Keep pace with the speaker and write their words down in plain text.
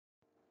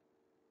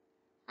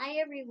Hi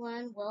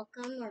everyone,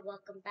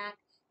 welcome back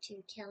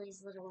to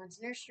Kelly's Little Ones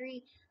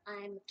Nursery.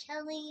 I'm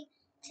Kelly.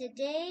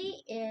 Today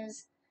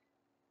is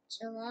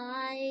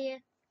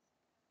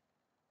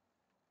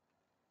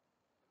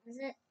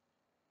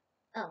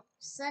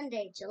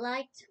Sunday,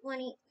 July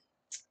 20.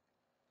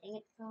 Dang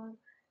it, phone.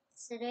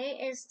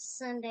 Today is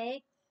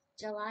Sunday,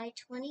 July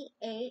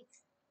 28th,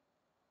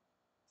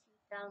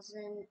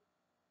 2000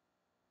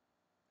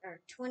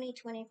 or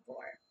 2024.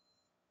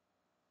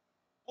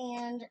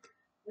 And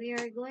we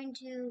are going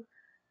to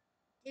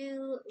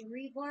do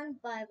Reborn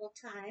Bible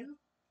Time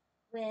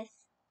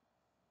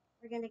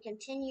we're going to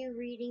continue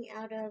reading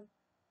out of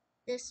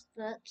this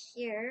book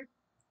here,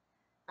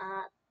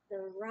 uh,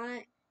 the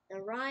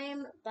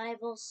Rhyme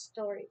Bible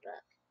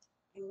Storybook.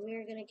 And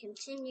we're going to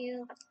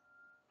continue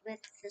with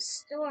the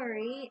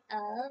story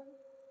of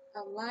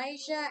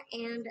Elijah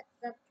and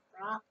the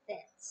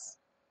prophets.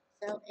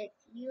 So if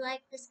you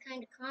like this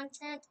kind of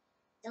content,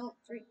 feel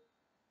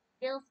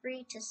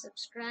free to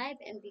subscribe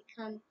and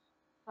become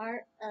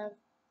part of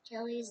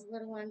Kelly's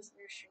Little Ones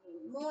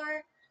Nursery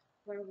More,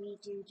 where we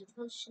do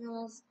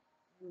devotionals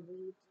and we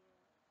do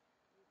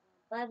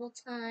Bible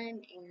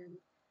time and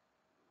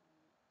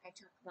I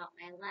talk about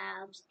my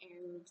labs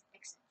and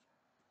etc.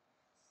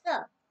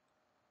 So,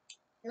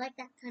 if you like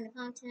that kind of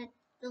content,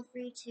 feel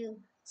free to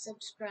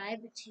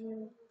subscribe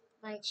to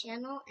my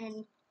channel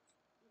and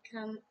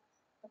become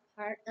a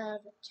part of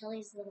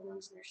Kelly's Little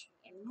Ones Nursery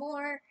and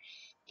More.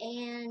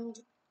 And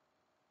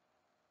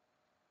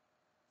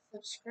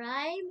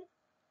subscribe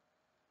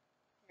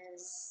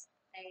because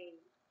I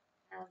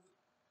have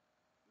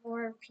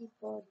more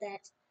people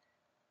that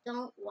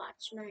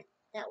watch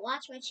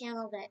my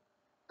channel that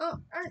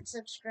aren't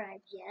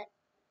subscribed yet.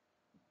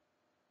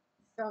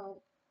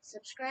 So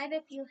subscribe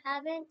if you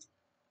haven't.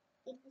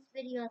 Give this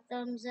video a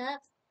thumbs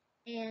up,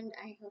 and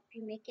I hope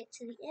you make it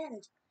to the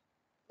end.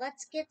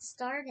 Let's get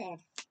started.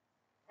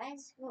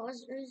 Guys,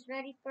 who's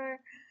ready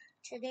for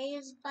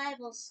today's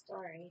Bible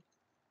story?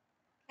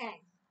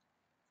 Okay,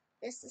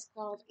 this is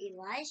called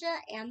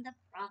Elijah and the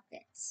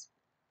Prophets.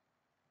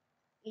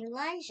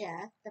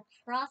 Elijah, the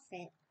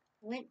prophet,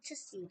 went to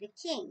see the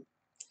king.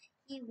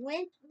 He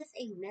went with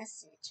a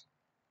message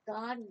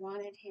God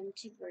wanted him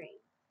to bring.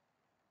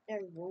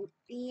 There won't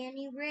be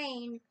any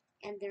rain,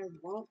 and there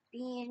won't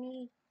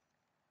be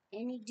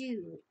any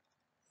dew,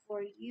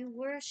 for you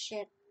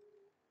worship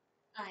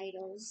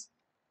idols,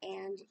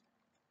 and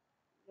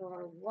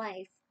your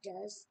wife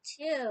does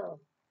too.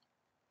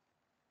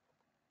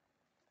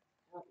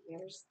 Oh,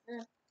 here's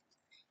the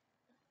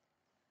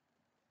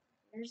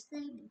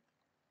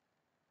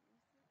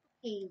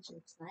page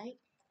looks like.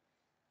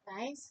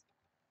 Guys,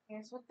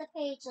 here's what the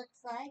page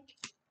looks like.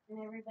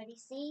 Can everybody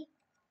see?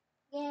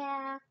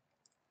 Yeah.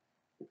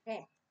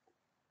 Okay.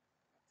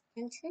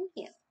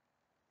 Continue.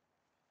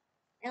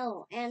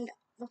 Oh, and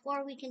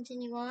before we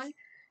continue on,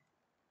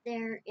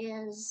 there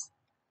is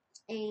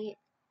a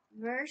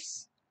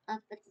verse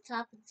up at the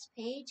top of this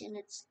page, and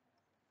it's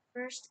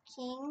 1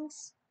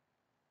 Kings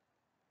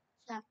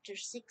chapter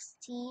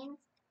 16,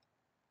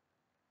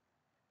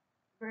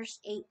 verse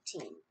 18.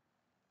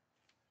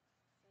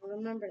 So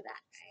remember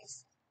that,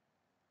 guys.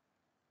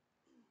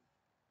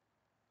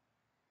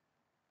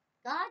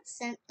 God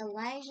sent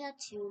Elijah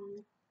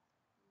to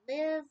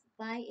live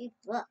by a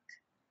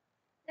book.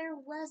 There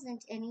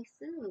wasn't any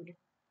food,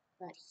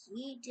 but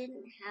he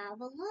didn't have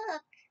a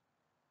look,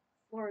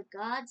 for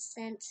God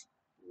sent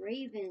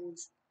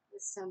ravens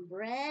with some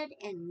bread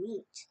and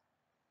meat.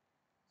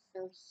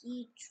 So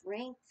he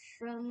drank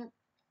from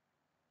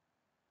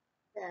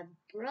the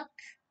brook,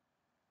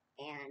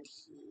 and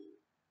he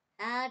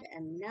had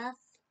enough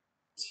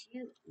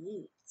to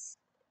eat.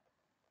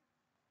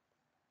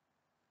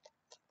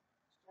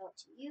 Show it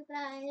to you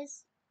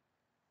guys.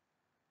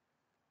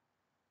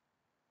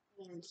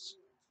 And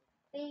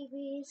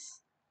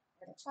babies,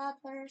 or the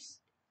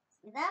toddlers.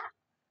 See that?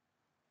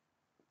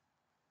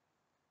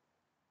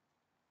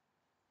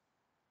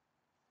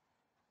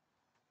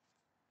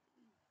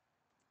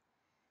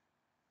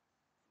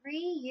 3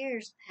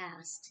 years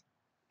passed,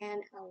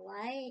 and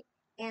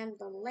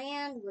the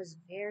land was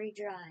very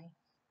dry.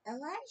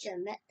 Elijah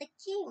met the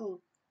king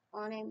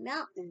on a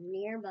mountain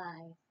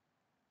nearby.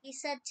 He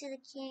said to the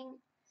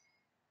king,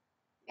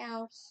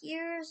 "Now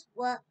here's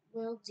what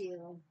we'll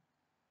do.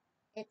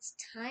 It's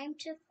time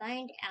to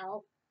find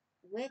out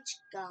which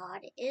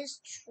God is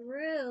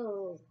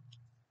true."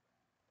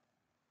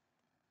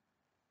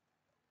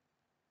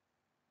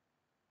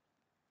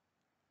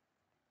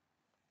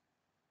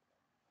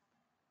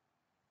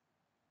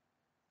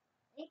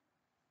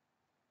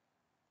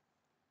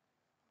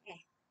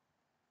 Okay.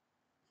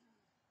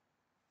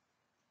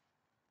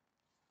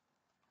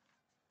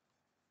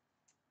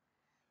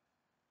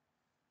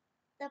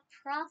 The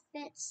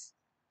prophets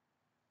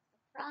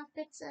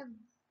of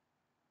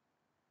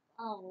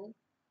Baal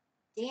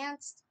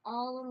danced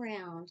all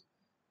around.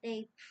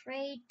 They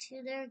prayed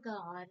to their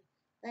God,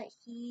 but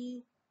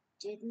he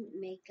didn't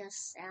make a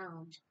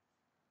sound.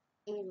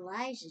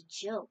 Elijah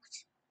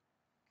joked,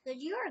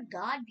 "Could your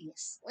God be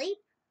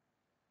asleep?"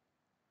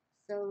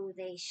 So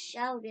they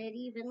shouted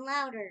even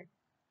louder,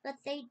 but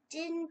they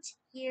didn't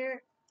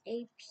hear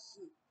a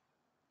peep.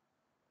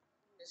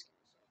 I'm just going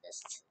to show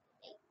this to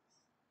the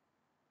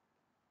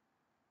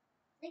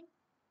babies.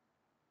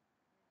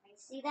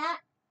 See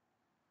that?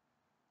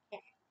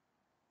 Okay.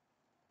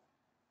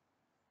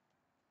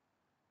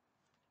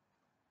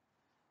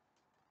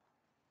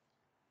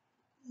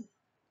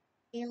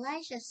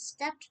 Elijah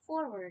stepped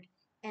forward,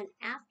 and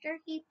after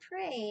he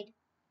prayed,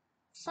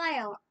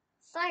 fire,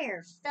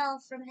 fire fell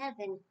from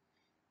heaven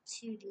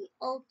to the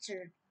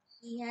altar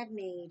he had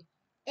made.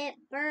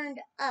 It burned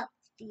up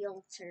the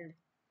altar,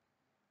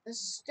 the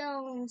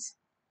stones,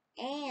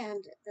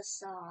 and the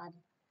sod.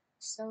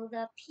 So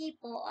the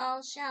people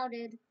all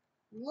shouted,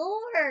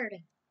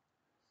 "Lord,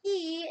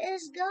 he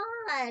is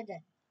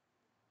God!"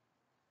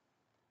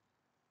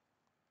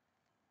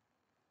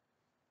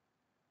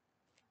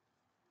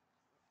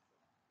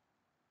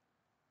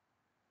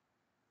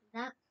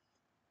 That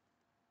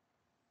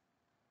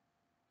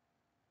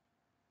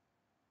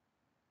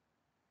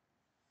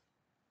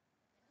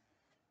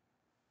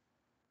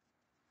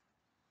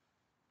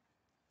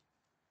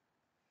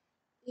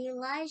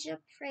Elijah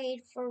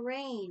prayed for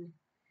rain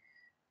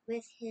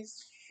with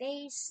his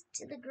face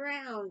to the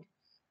ground.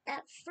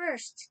 At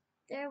first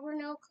there were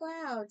no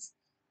clouds,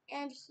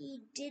 and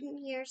he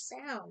didn't hear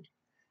sound.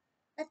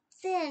 But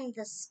then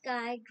the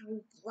sky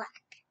grew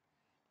black,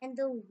 and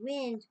the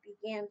wind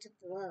began to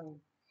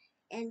blow,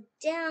 and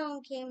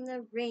down came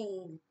the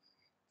rain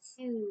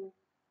to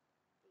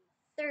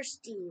the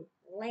thirsty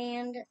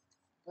land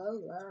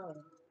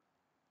below.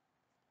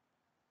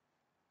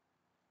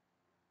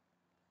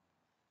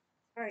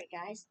 Alright,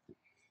 guys,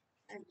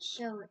 I'll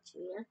show it to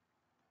you.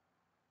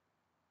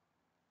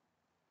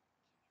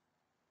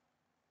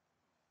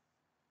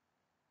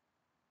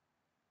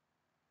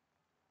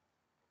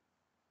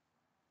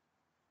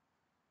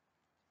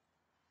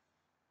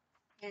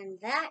 And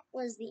that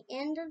was the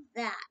end of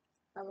that,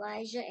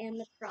 Elijah and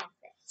the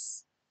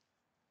prophets.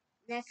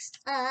 Next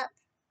up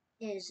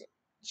is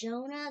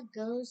Jonah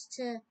goes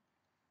to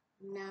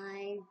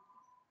Nineveh.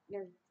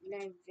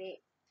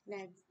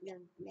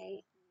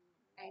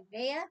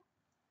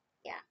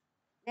 Yeah.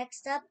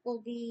 Next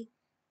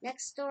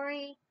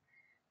story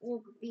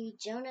will be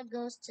Jonah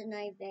goes to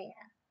Nineveh.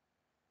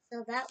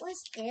 So that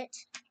was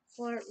it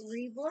for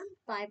Reborn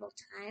Bible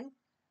Time.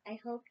 I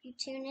hope you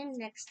tune in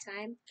next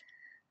time.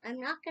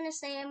 I'm not going to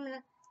say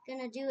I'm going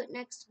to do it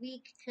next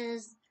week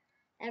because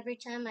every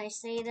time I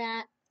say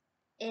that,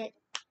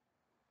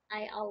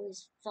 I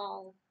always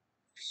fall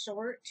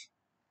short.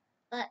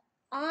 But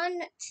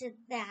on to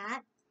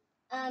that,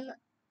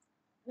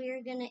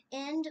 we're going to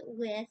end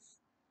with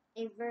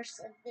a verse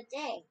of the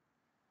day.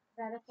 Is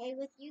that okay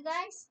with you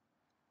guys?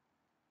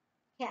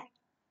 Okay.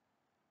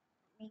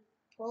 Let me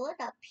pull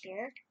it up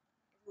here.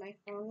 My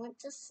phone went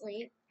to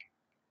sleep.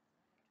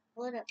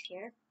 Pull it up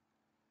here.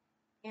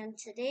 And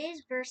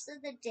today's verse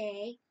of the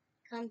day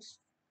comes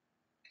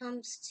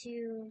comes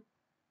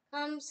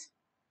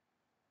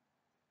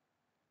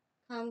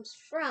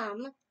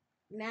from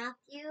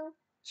Matthew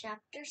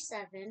chapter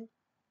 7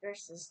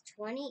 verses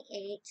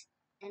 28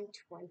 and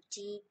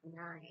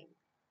 29.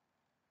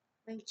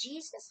 When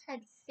Jesus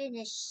had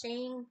finished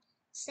saying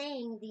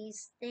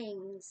these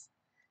things,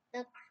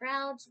 the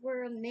crowds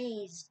were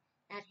amazed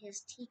at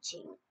his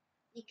teaching,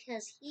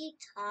 because he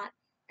taught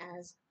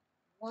as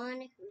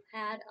one who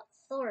had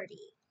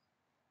authority,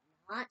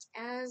 not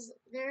as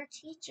their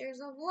teachers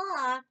of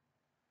law.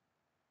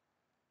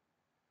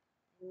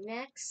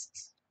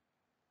 Next,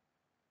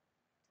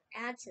 to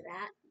add to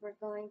that,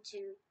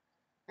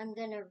 I'm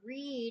going to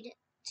read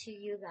to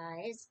you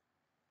guys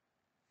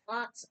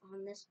thoughts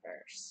on this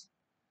verse.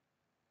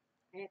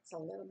 And it's a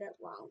little bit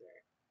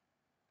longer.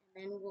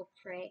 And then we'll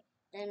pray.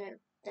 Then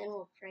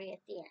we'll pray at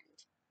the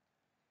end.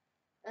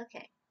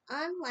 Okay.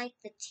 Unlike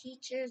the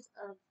teachers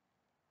of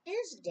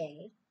his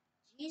day,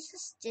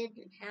 Jesus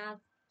didn't have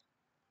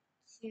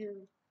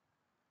to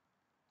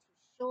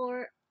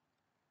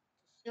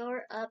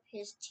shore up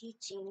his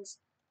teachings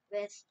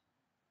with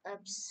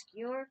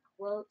obscure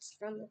quotes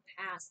from the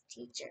past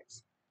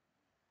teachers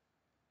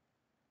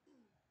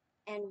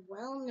and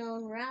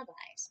well-known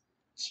rabbis.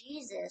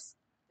 Jesus,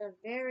 the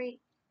very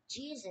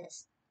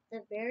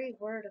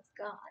word of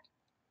God.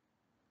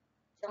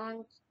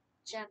 John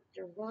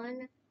chapter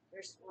 1,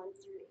 verse 1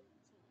 through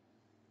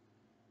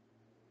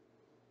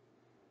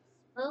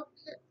 18.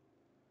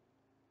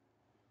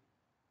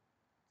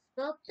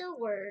 Spoke the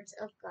words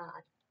of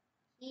God.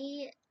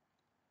 He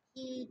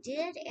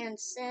did and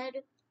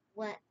said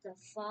what the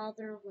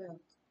Father willed.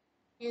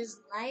 His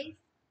life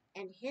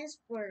and his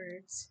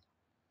words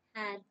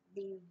had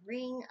the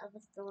ring of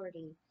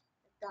authority.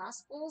 The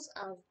Gospels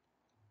of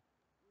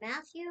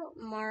Matthew,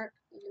 Mark,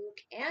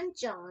 Luke, and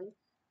John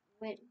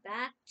went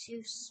back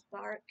to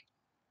spark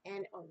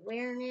an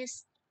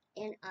awareness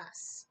in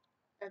us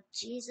of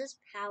Jesus'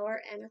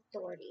 power and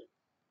authority,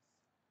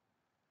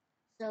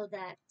 so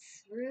that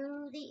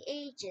through the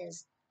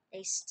ages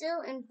they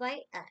still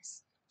invite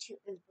us to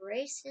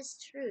embrace his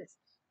truth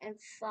and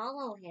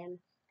follow him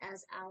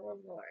as our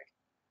Lord.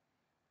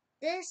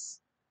 This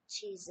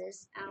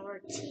Jesus, our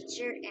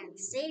teacher and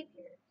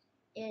Savior,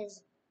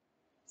 is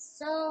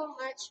so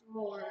much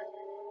more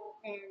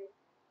than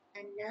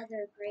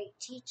another great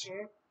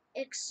teacher,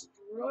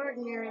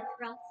 extraordinary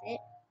prophet,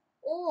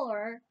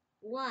 or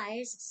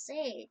wise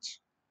sage.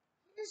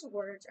 His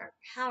words are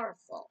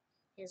powerful.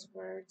 His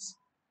words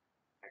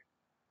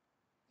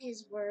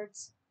his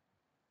words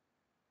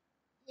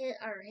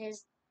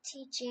his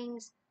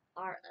teachings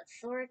are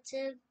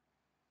authoritative.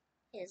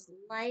 His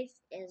life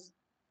is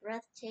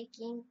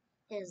breathtaking.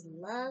 His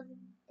love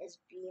is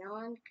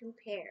beyond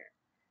compare.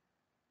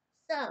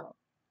 So,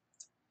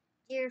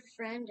 dear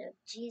friend of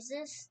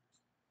Jesus,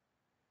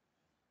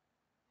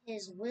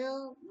 his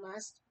will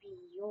must be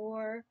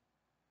your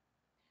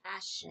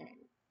passion.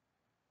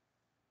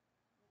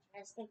 What do you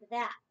guys think of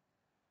that?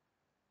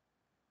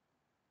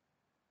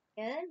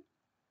 Good?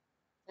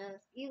 So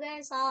if you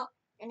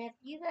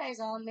guys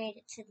all made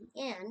it to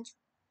the end,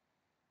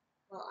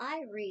 while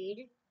I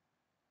read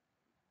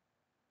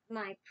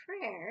my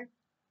prayer,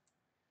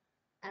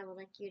 I would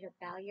like you to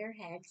bow your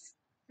heads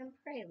and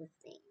pray with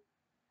me.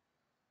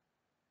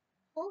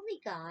 Holy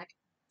God,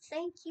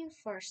 thank you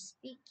for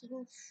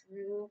speaking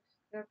through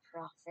your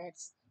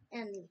prophets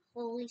and the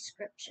Holy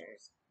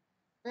Scriptures.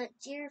 But,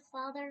 dear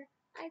Father,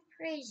 I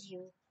praise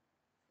you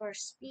for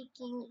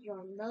speaking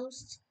your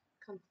most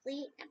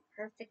complete and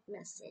perfect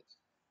message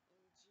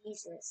in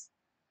Jesus.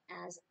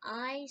 As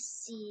I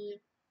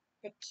see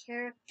the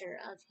character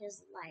of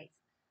his life,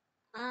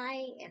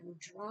 I am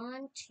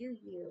drawn to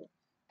you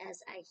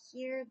as I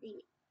hear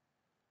the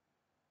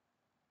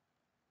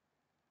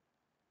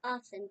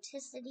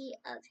authenticity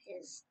of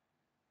his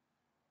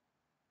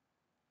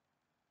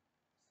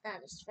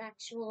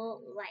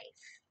satisfactual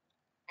life.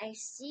 I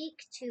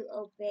seek to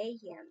obey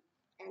him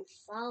and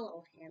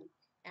follow him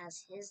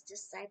as his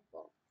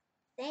disciple.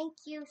 Thank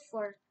you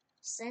for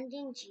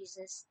sending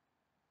Jesus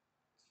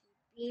to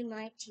be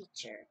my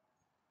teacher,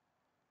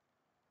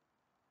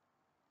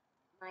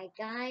 my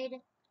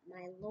guide,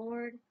 my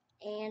Lord,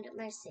 and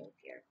my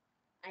Savior.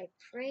 I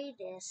pray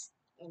this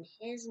in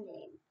his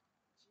name,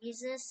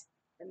 Jesus,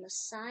 the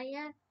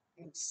Messiah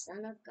and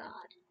Son of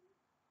God.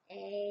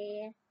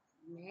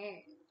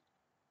 Amen.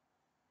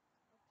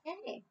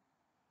 Okay,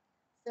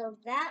 so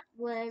that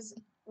was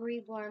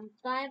Reborn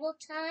Bible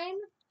Time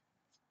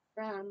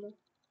from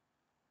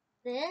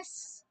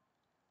this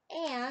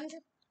and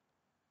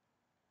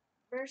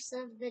verse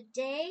of the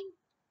day,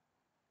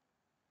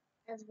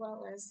 as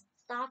well as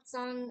thoughts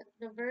on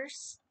the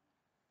verse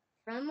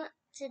from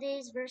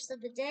today's verse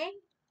of the day,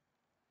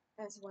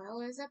 as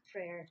well as a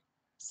prayer.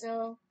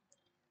 So,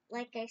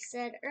 like I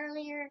said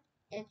earlier,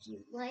 if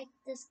you like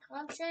this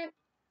content,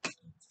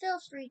 feel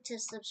free to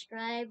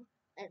subscribe.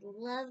 I'd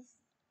love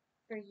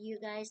for you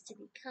guys to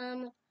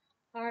become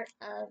part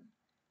of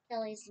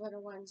Kelly's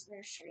Little Ones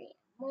Nursery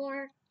and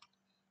more,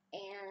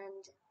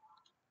 and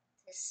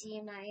to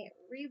see my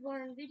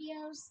reborn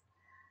videos.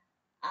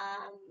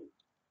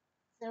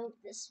 So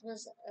this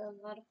was a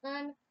lot of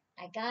fun.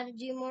 I gotta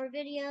do more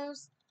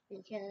videos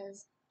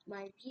because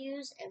my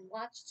views and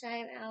watch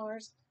time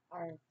hours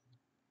are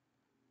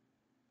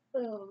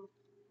boom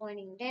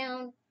pointing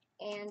down,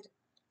 and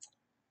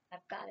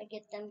I've gotta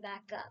get them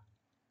back up.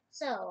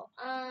 So,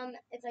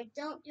 if I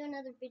don't do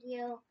another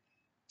video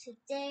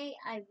today,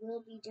 I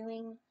will be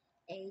doing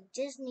a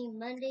Disney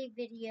Monday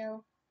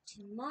video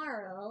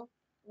tomorrow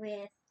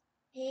with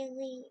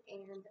Haley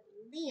and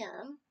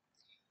Liam.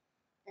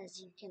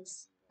 As you can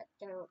see,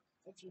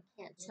 if you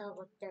can't tell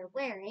what they're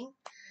wearing,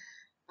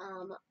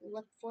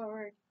 look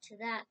forward to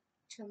that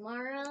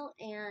tomorrow.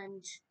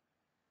 And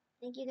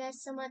thank you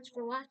guys so much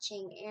for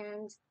watching.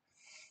 And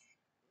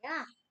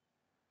yeah,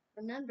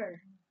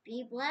 remember,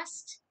 be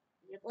blessed,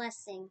 be a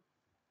blessing.